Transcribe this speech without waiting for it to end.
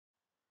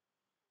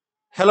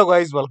Hello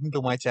guys, welcome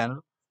to my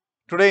channel.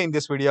 Today in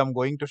this video I'm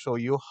going to show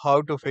you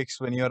how to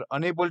fix when you're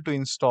unable to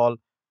install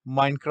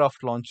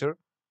Minecraft launcher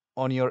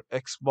on your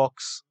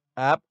Xbox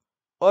app,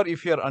 or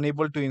if you're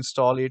unable to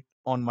install it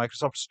on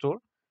Microsoft Store,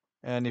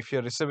 and if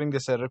you're receiving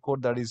this error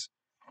code that is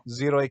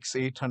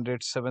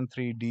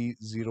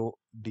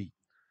 0x80073d0d.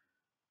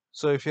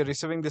 So if you're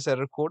receiving this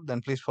error code,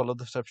 then please follow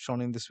the steps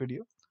shown in this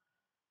video.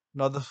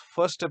 Now the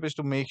first step is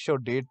to make sure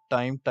date,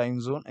 time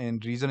zone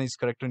and region is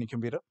correct on your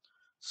computer.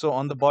 So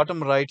on the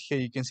bottom right here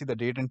you can see the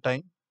date and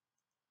time.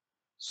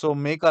 So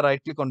make a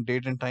right click on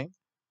date and time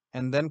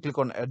and then click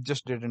on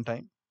adjust date and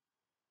time.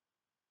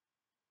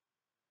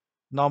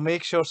 Now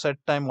make sure set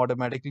time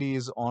automatically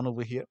is on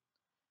over here.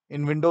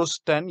 In Windows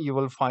 10 you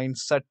will find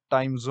set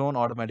time zone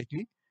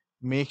automatically.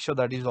 Make sure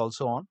that is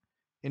also on.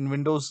 In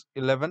Windows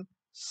 11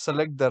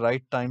 select the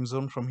right time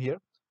zone from here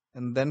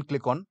and then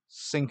click on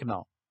sync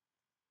now.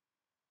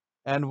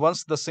 And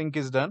once the sync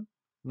is done,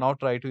 now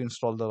try to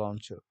install the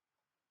launcher.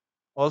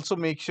 Also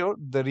make sure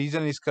the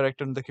region is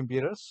correct on the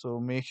computer. So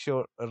make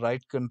sure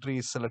right country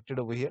is selected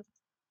over here.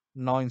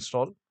 Now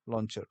install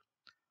launcher.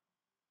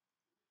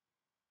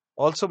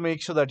 Also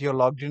make sure that you're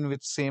logged in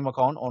with same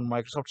account on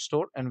Microsoft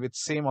Store and with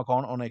same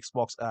account on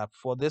Xbox app.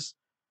 For this,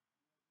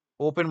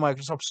 open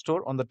Microsoft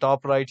Store. On the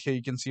top right here,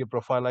 you can see a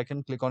profile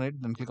icon. Click on it,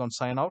 then click on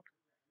sign out.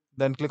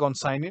 Then click on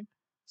sign in.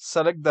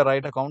 Select the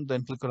right account,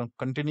 then click on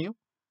continue.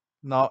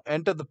 Now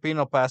enter the PIN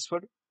or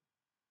password.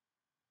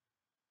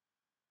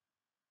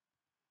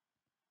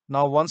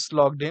 Now once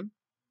logged in,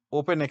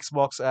 open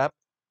Xbox app.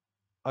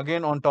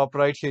 Again on top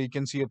right here, you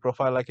can see a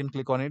profile icon.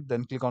 Click on it,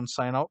 then click on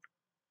sign out.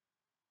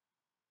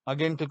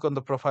 Again click on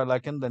the profile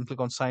icon, then click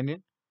on sign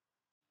in.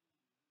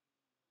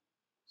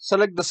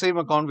 Select the same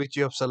account which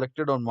you have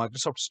selected on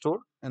Microsoft Store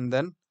and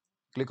then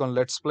click on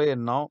Let's Play,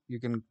 and now you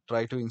can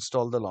try to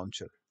install the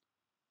launcher.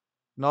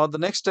 Now the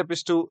next step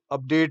is to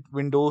update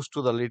Windows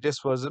to the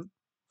latest version.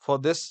 For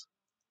this,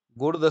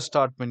 go to the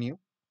Start menu,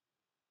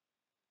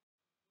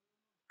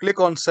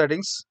 click on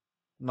Settings.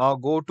 Now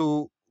go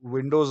to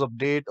Windows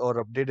Update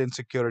or Update and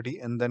Security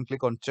and then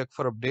click on Check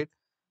for Update.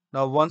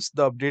 Now once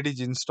the update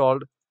is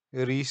installed,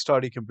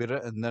 restart your computer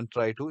and then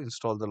try to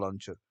install the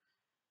launcher.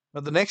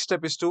 Now the next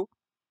step is to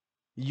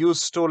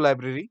use Store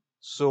Library.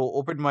 So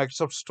open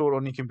Microsoft Store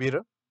on your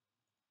computer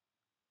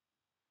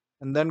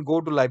and then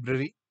go to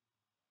Library.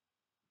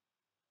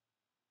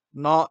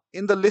 Now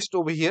in the list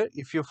over here,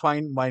 if you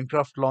find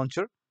Minecraft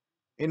launcher,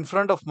 in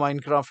front of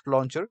Minecraft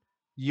launcher,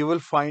 you will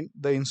find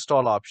the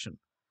install option.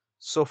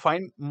 So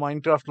find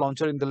Minecraft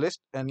launcher in the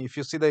list, and if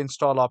you see the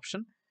install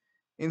option,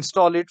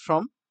 install it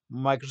from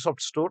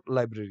Microsoft Store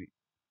library.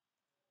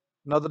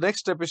 Now the next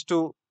step is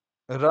to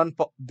run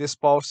this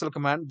PowerShell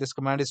command. This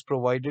command is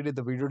provided in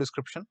the video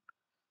description.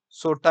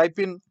 So type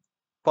in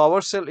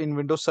PowerShell in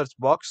Windows search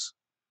box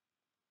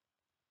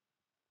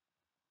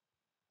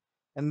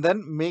and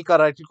then make a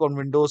right click on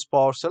Windows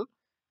PowerShell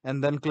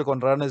and then click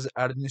on Run as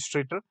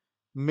Administrator.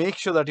 Make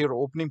sure that you're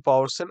opening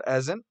PowerShell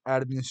as an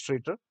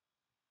administrator.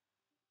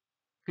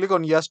 Click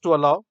on Yes to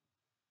allow.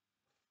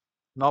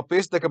 Now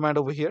paste the command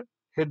over here,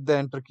 hit the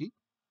Enter key.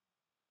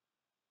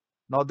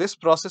 Now this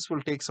process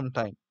will take some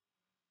time.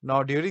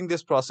 Now during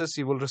this process,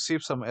 you will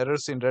receive some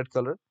errors in red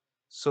color.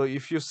 So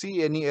if you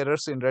see any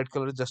errors in red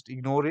color, just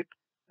ignore it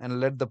and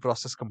let the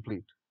process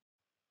complete.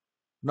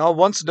 Now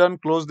once done,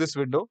 close this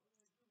window.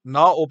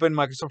 Now open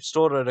Microsoft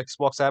Store or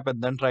Xbox app and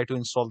then try to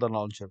install the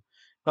launcher.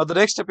 Now the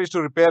next step is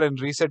to repair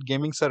and reset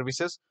gaming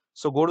services.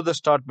 So go to the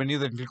Start menu,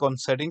 then click on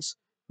Settings.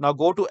 Now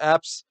go to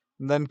Apps,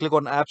 then click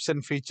on Apps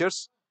and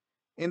Features.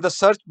 In the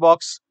search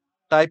box,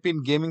 type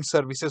in gaming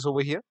services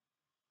over here.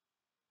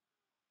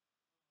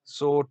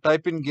 So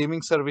type in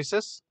gaming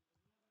services.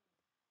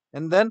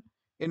 And then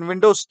in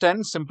Windows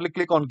 10, simply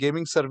click on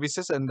gaming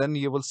services and then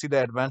you will see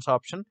the advanced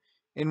option.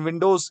 In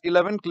Windows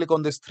 11, click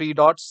on these three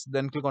dots,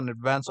 then click on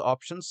advanced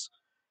options.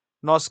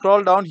 Now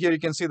scroll down here, you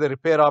can see the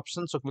repair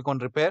option. So click on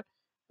repair.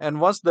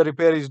 And once the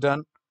repair is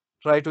done,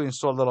 try to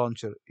install the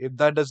launcher. If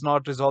that does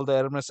not resolve the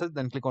error message,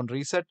 then click on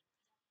reset.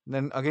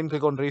 Then again,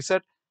 click on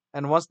reset.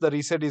 And once the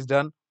reset is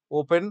done,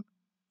 open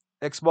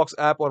Xbox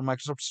app or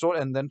Microsoft Store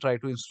and then try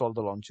to install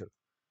the launcher.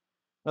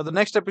 Now the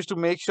next step is to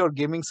make sure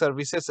gaming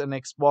services and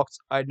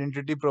Xbox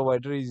identity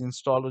provider is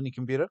installed on your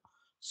computer.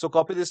 So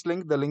copy this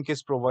link. The link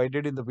is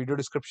provided in the video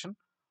description.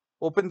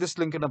 Open this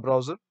link in a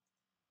browser.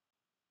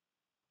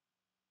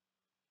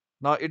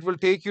 Now it will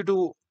take you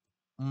to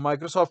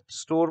Microsoft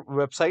Store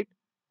website.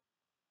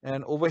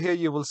 And over here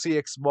you will see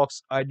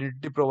Xbox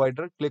identity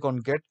provider. Click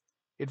on Get.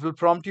 It will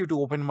prompt you to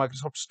open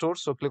Microsoft Store.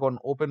 So click on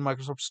Open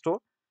Microsoft Store.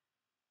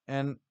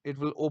 And it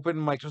will open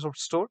Microsoft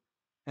Store.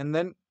 And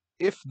then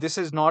if this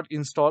is not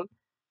installed,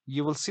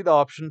 you will see the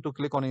option to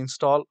click on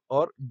Install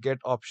or Get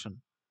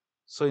option.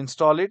 So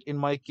install it. In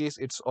my case,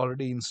 it's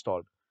already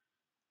installed.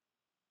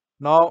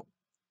 Now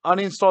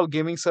uninstall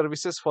gaming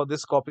services. For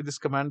this, copy this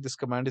command. This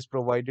command is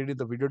provided in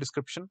the video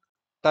description.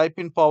 Type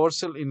in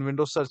PowerShell in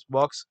Windows search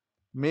box.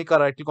 Make a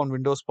right click on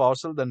Windows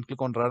PowerShell, then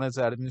click on Run as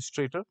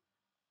Administrator.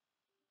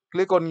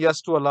 Click on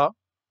Yes to allow.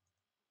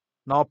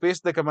 Now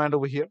paste the command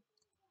over here.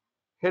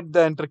 hit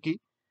the enter key.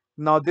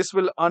 Now this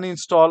will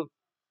uninstall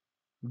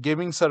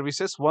gaming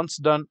services. Once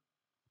done,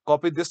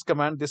 copy this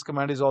command. This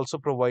command is also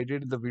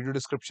provided in the video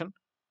description.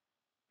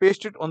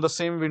 Paste it on the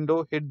same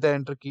window, hit the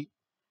enter key.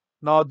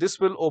 Now this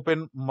will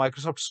open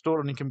Microsoft Store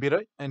on your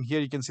computer, and here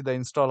you can see the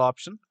install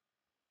option.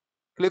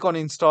 Click on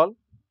install,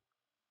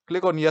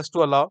 click on yes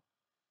to allow.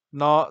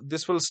 Now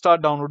this will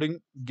start downloading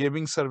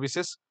gaming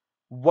services.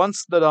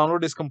 Once the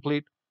download is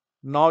complete,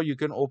 now you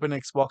can open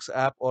Xbox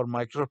app or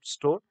Microsoft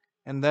Store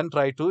and then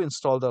try to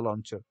install the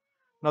launcher.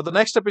 Now the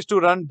next step is to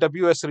run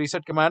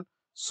wsreset command.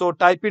 So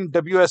type in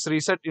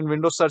wsreset in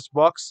Windows search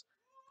box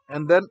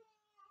and then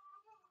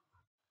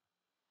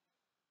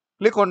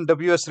click on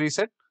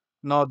wsreset.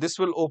 Now this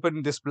will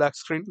open this black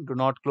screen. Do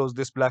not close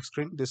this black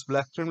screen. This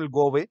black screen will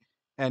go away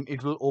and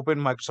it will open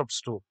Microsoft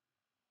Store.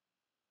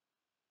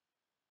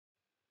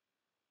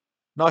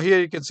 Now here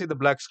you can see the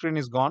black screen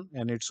is gone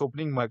and it's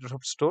opening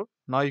Microsoft Store.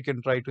 Now you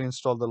can try to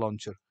install the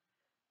launcher.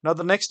 Now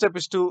the next step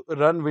is to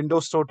run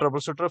Windows Store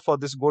troubleshooter. For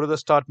this, go to the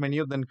start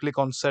menu, then click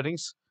on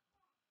settings.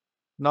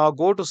 Now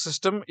go to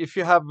system. If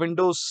you have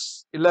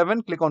Windows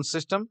 11, click on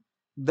system.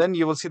 Then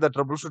you will see the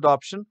troubleshoot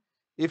option.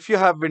 If you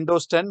have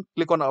Windows 10,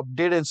 click on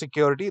update and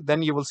security.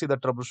 Then you will see the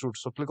troubleshoot.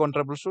 So click on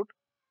troubleshoot.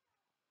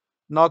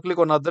 Now click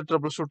on other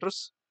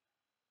troubleshooters.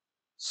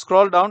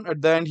 Scroll down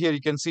at the end here, you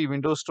can see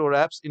Windows Store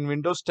apps. In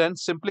Windows 10,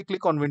 simply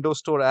click on Windows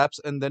Store apps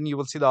and then you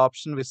will see the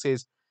option which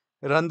says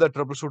run the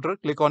troubleshooter.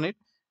 Click on it.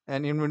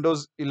 And in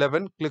Windows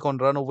 11, click on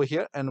run over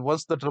here. And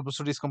once the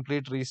troubleshoot is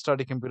complete, restart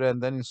your computer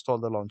and then install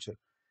the launcher.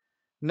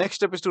 Next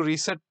step is to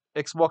reset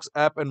Xbox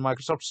app and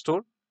Microsoft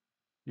Store.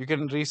 You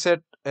can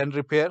reset and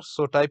repair.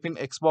 So type in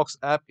Xbox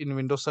app in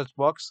Windows search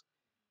box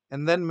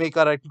and then make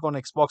a right click on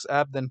Xbox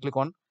app, then click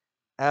on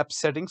app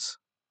settings.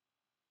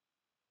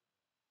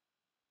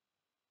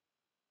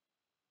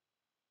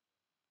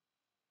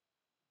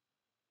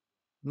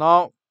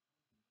 Now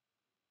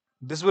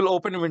this will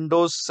open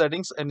Windows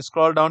settings and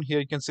scroll down here.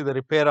 You can see the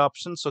repair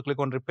option. So click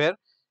on repair.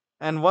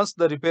 And once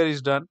the repair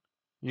is done,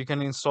 you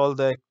can install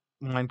the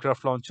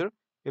Minecraft launcher.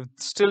 If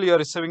still you are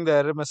receiving the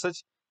error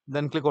message,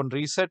 then click on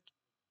reset,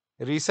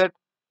 reset.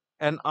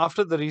 And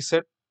after the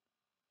reset,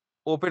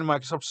 open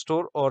Microsoft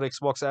Store or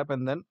Xbox app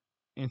and then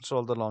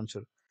install the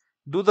launcher.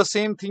 Do the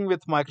same thing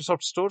with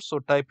Microsoft Store. So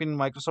type in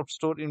Microsoft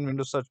Store in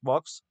Windows search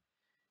box.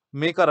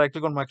 Make a right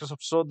click on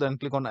Microsoft Store, then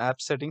click on app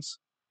settings.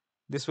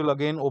 This will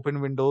again open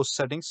Windows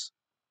settings.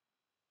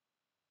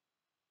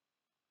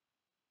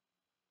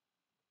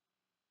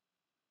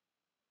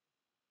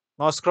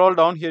 Now scroll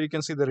down here, you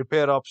can see the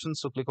repair option.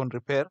 So click on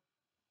repair.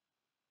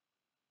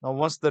 Now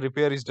once the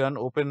repair is done,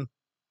 open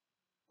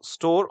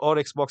Store or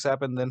Xbox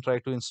app and then try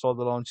to install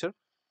the launcher.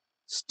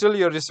 Still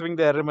you're receiving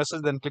the error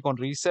message, then click on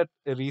reset,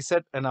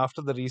 reset, and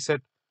after the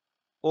reset,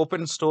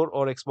 open Store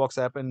or Xbox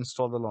app and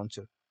install the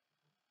launcher.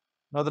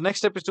 Now the next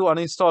step is to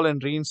uninstall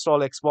and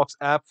reinstall Xbox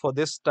app. For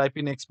this, type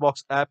in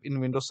Xbox app in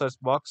Windows search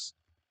box.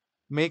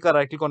 Make a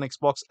right click on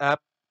Xbox app,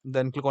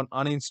 then click on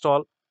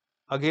uninstall.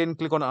 Again,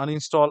 click on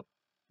uninstall.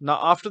 Now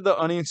after the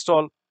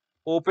uninstall,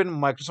 open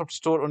Microsoft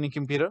Store on your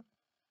computer.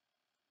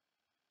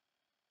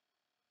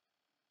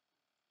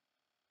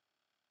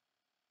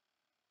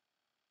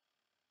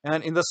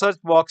 And in the search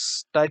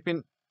box, type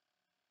in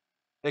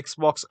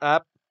Xbox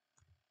app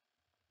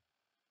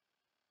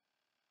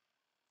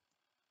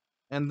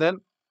and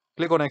then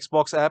click on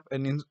Xbox app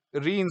and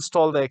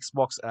reinstall the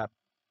Xbox app.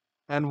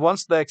 And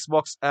once the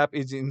Xbox app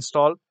is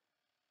installed,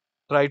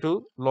 try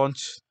to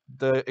launch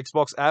the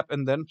Xbox app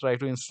and then try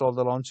to install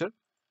the launcher.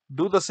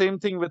 Do the same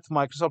thing with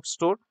Microsoft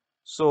Store.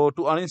 So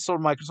to uninstall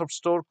Microsoft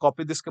Store,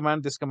 copy this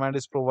command. This command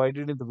is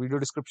provided in the video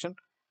description.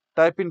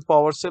 Type in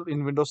Powershell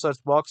in Windows search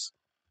box.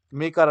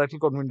 Make a right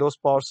click on Windows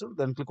Powershell,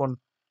 then click on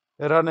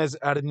run as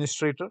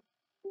administrator.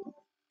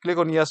 Click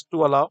on yes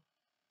to allow.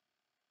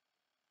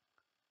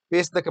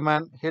 Paste the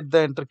command, hit the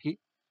enter key.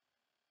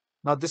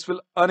 Now this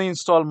will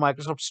uninstall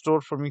Microsoft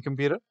Store from your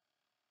computer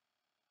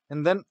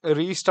and then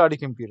restart your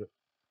computer.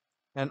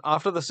 And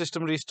after the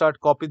system restart,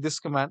 copy this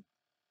command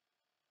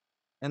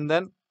and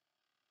then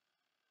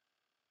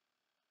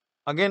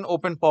again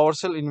open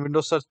PowerShell in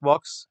Windows search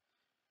box.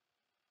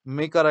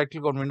 Make a right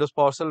click on Windows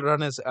PowerShell,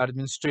 run as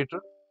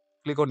administrator.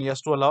 Click on yes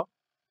to allow.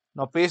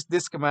 Now paste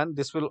this command.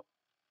 This will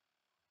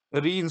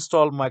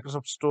reinstall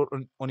Microsoft Store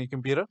on your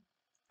computer.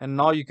 And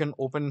now you can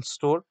open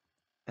Store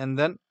and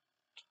then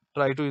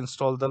try to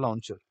install the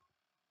launcher.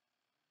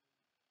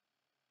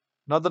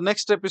 Now the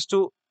next step is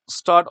to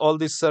start all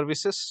these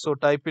services. So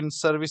type in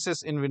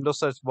services in Windows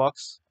search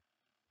box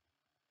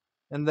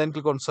and then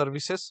click on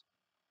services.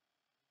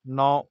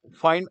 Now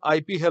find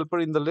IP helper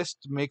in the list.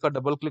 Make a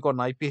double click on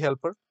IP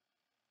helper.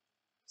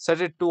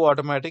 Set it to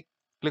automatic.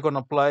 Click on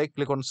apply.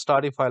 Click on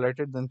start if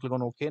highlighted. Then click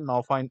on OK.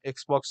 Now find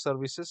Xbox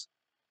services.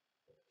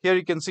 Here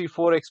you can see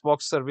 4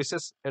 Xbox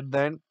services. At the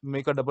end,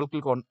 make a double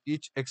click on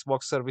each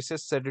Xbox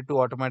services. Set it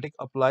to automatic.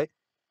 Apply.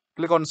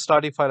 Click on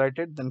start if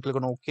highlighted. Then click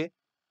on OK.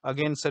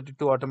 Again set it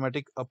to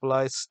automatic.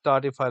 Apply.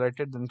 Start if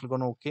highlighted. Then click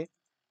on OK.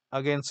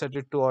 Again set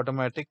it to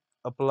automatic.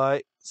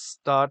 Apply.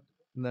 Start.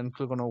 Then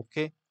click on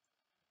OK.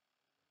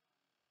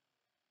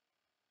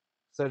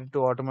 set it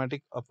to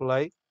automatic,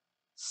 apply,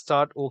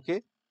 start,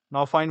 OK.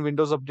 Now find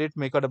Windows Update,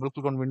 make a double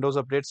click on Windows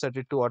Update, set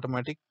it to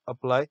automatic,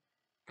 apply,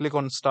 click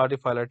on start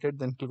if highlighted,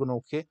 then click on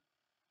OK.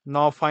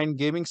 Now find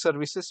gaming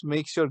services,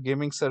 make sure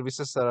gaming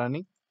services are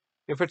running.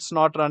 If it's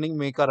not running,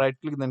 make a right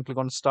click, then click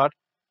on start.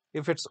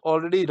 If it's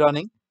already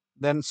running,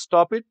 then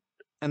stop it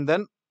and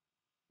then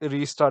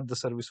restart the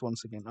service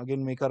once again.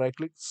 Again, make a right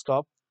click,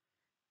 stop,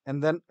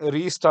 and then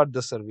restart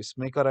the service.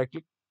 Make a right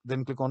click,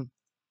 then click on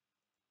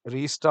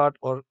restart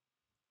or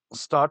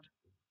start.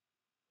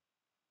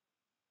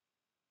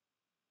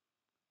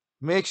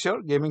 Make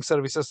sure gaming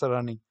services are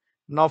running.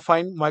 Now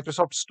find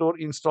Microsoft Store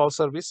install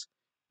service,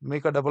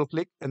 make a double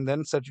click and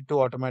then set it to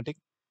automatic.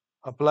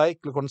 Apply,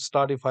 click on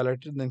start if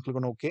highlighted, then click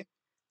on OK.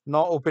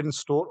 Now open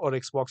Store or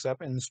Xbox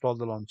app and install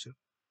the launcher.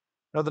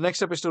 Now the next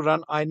step is to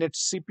run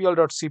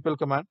inetcpl.ch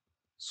command.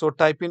 So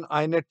type in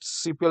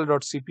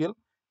inetcpl.ch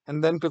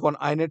and then click on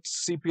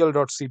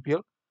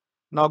inetcpl.ch.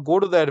 Now go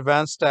to the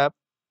advanced tab.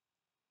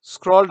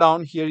 Scroll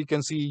down here, you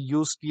can see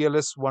use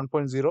TLS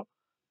 1.0,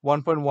 1.1,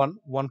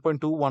 1.2,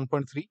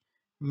 1.3.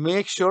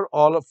 Make sure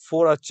all of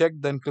 4 are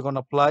checked, then click on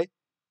apply.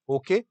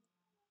 OK.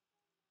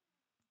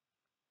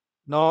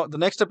 Now the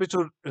next step is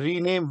to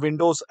rename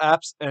Windows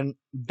Apps and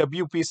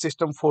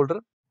wpsystem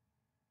folder.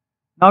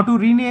 Now to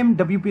rename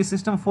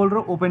wpsystem folder,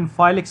 open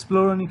File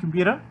Explorer on your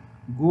computer,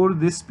 go to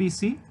this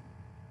PC,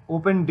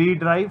 open D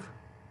drive.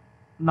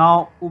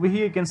 Now over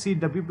here you can see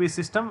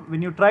wpsystem.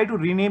 When you try to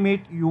rename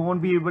it, you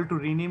won't be able to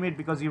rename it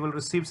because you will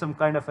receive some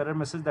kind of error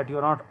message that you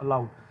are not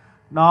allowed.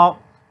 Now,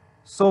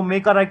 so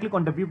make a right click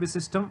on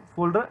wpsystem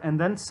folder and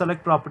then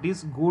select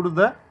properties, go to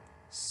the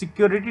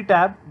security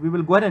tab. We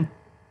will go ahead and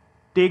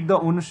take the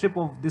ownership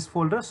of this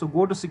folder. So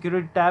go to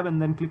security tab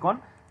and then click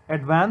on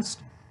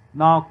advanced.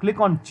 Now click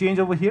on change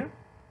over here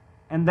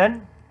and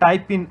then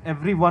type in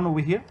everyone over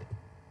here,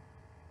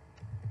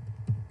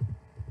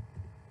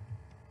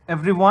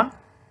 everyone,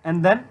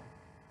 and then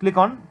click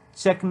on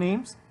check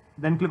names,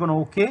 then click on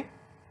OK.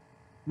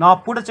 Now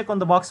put a check on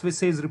the box which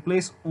says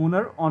replace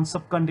owner on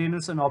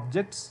subcontainers and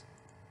objects,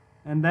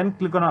 and then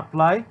click on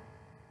apply,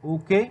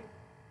 OK,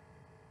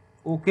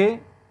 OK,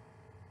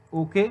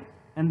 OK,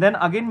 and then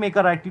again make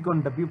a right click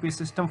on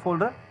wpsystem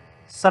folder,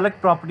 select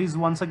properties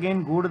once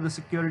again, go to the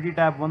security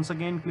tab once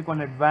again, click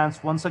on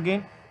advanced once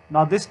again.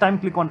 Now this time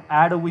click on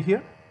add over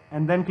here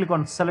and then click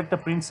on select a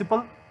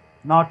principal.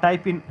 Now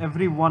type in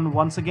everyone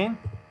once again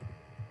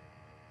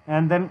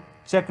and then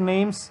check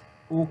names,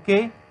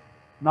 OK.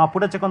 Now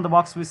put a check on the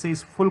box which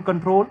says full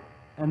control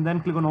and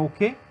then click on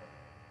OK,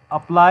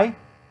 apply,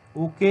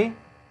 OK,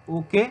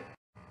 OK.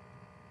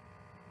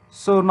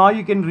 So now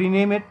you can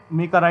rename it,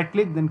 make a right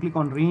click, then click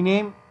on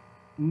rename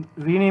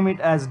it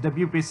as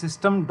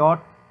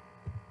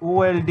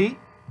wpsystem.old.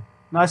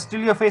 Now still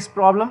you face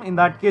problem. In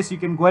that case, you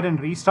can go ahead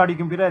and restart your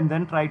computer and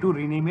then try to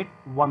rename it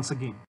once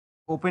again.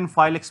 Open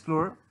File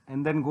Explorer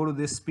and then go to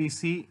this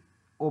PC,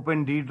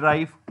 open D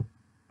drive,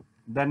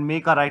 then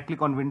make a right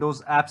click on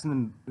Windows Apps and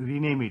then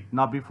rename it.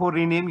 Now before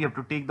rename, you have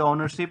to take the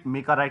ownership,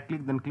 make a right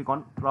click, then click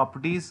on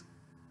properties,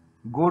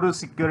 go to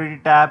security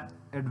tab,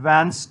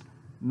 advanced.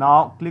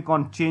 Now click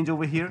on change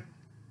over here,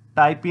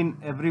 type in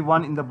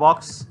everyone in the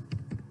box.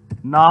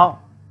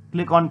 Now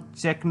click on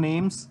check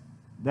names,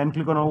 then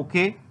click on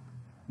OK.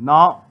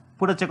 Now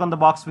put a check on the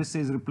box which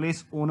says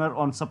replace owner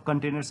on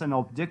subcontainers and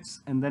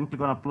objects and then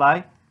click on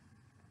apply,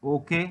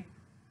 OK,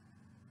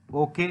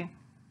 OK,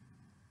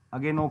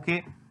 again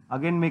OK.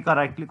 Again make a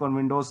right click on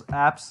Windows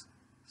Apps,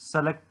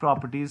 select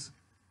properties,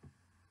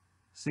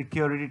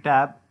 security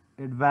tab,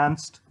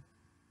 advanced,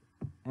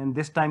 and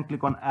this time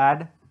click on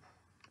add,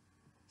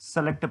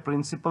 select a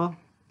principal,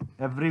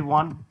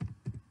 everyone,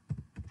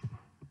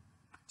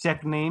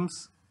 check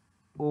names,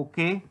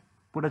 OK,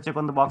 put a check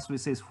on the box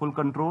which says full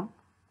control,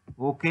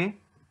 OK,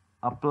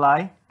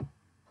 apply,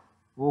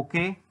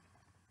 OK,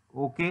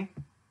 OK.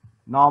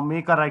 Now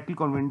make a right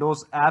click on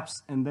Windows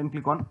Apps and then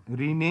click on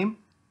rename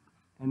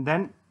and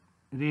then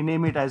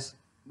rename it as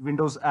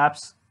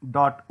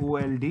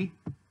windowsapps.old.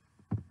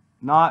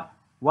 Now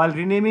while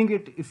renaming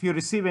it, if you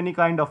receive any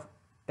kind of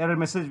error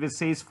message which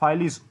says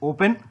file is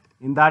open,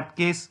 in that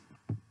case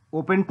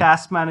open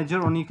Task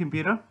Manager on your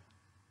computer,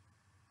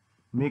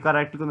 make a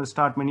right click on the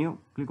start menu,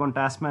 click on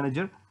Task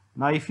Manager.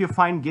 Now if you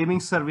find gaming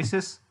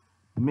services,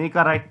 make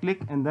a right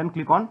click and then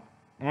click on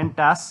end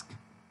task,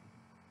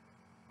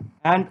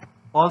 and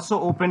also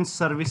open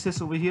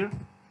services over here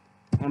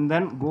and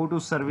then go to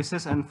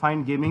services and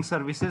find gaming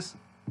services,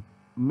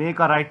 make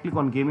a right click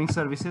on gaming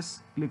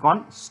services, click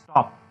on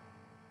stop.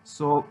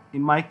 So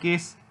in my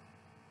case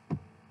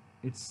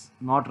it's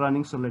not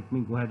running, so let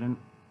me go ahead and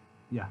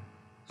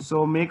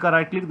so make a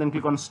right click, then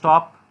click on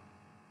stop,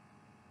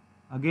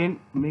 again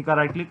make a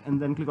right click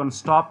and then click on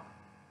stop.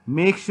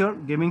 Make sure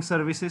gaming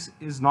services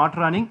is not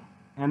running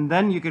and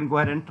then you can go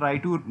ahead and try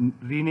to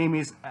rename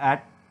it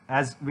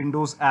as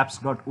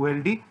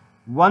windowsapps.old.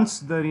 Once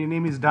the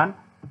rename is done,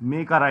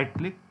 make a right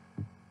click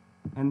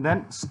and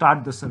then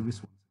start the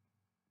service.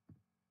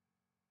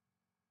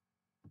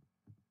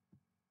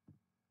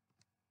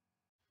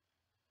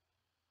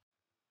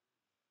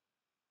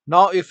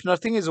 Now, if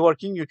nothing is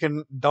working, you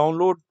can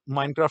download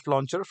Minecraft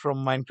launcher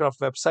from Minecraft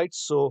website.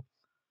 So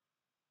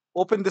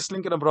open this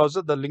link in a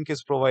browser. The link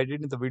is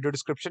provided in the video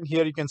description.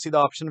 Here you can see the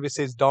option which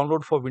says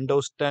download for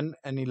Windows 10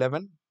 and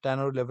 11, 10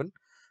 or 11.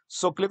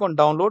 So click on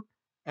download,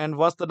 and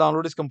once the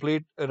download is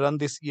complete, run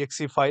this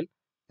exe file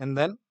and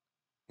then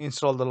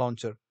install the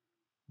launcher.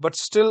 But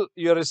still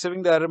you are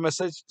receiving the error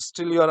message,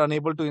 still you are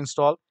unable to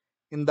install.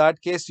 In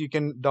that case, you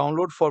can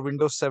download for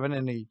Windows 7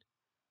 and 8.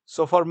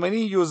 So for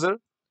many user,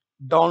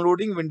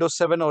 downloading Windows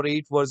 7 or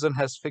 8 version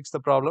has fixed the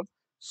problem.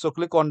 So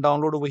click on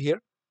download over here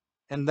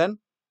and then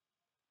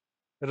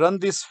run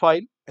this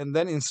file and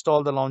then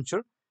install the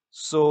launcher.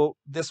 So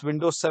this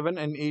Windows 7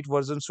 and 8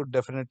 version should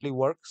definitely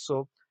work.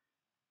 So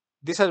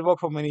this has worked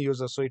for many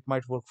users, so it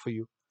might work for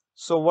you.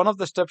 So one of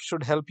the steps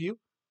should help you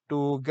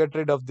to get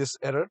rid of this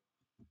error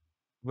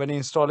when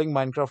installing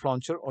Minecraft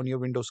launcher on your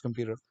Windows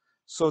computer.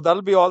 So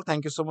that'll be all.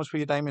 Thank you so much for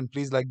your time, and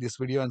please like this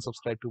video and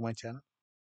subscribe to my channel.